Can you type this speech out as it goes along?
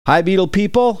Hi, Beatle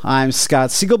people. I'm Scott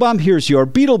Siegelbaum. Here's your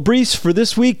Beatle Briefs for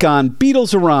this week on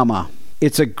Beatles-orama.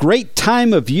 It's a great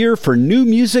time of year for new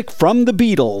music from the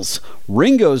Beatles.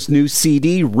 Ringo's new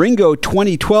CD, Ringo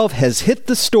 2012, has hit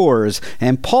the stores,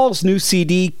 and Paul's new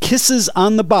CD, Kisses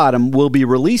on the Bottom, will be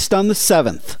released on the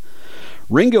 7th.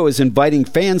 Ringo is inviting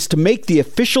fans to make the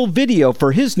official video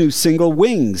for his new single,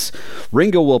 Wings.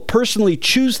 Ringo will personally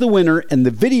choose the winner, and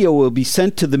the video will be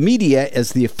sent to the media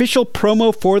as the official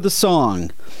promo for the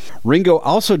song. Ringo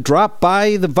also dropped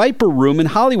by the Viper Room in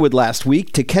Hollywood last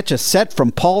week to catch a set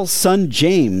from Paul's son,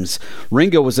 James.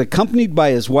 Ringo was accompanied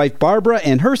by his wife, Barbara,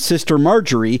 and her sister,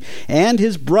 Marjorie, and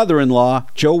his brother-in-law,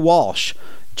 Joe Walsh.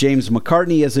 James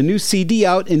McCartney has a new CD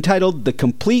out entitled The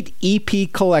Complete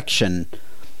EP Collection.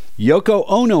 Yoko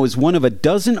Ono is one of a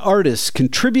dozen artists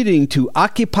contributing to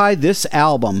Occupy This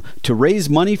Album to raise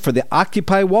money for the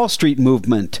Occupy Wall Street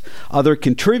movement. Other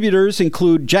contributors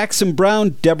include Jackson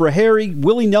Browne, Deborah Harry,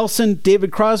 Willie Nelson,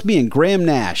 David Crosby, and Graham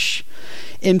Nash.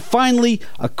 And finally,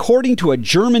 according to a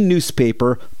German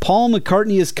newspaper, Paul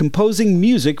McCartney is composing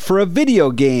music for a video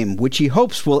game, which he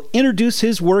hopes will introduce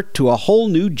his work to a whole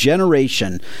new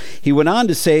generation. He went on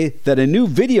to say that a new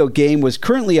video game was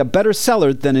currently a better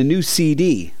seller than a new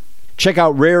CD. Check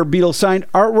out rare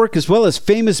Beatles-signed artwork as well as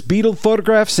famous Beatle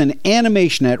photographs and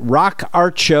animation at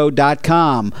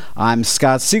rockartshow.com. I'm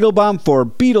Scott Siegelbaum for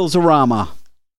Beatles-orama.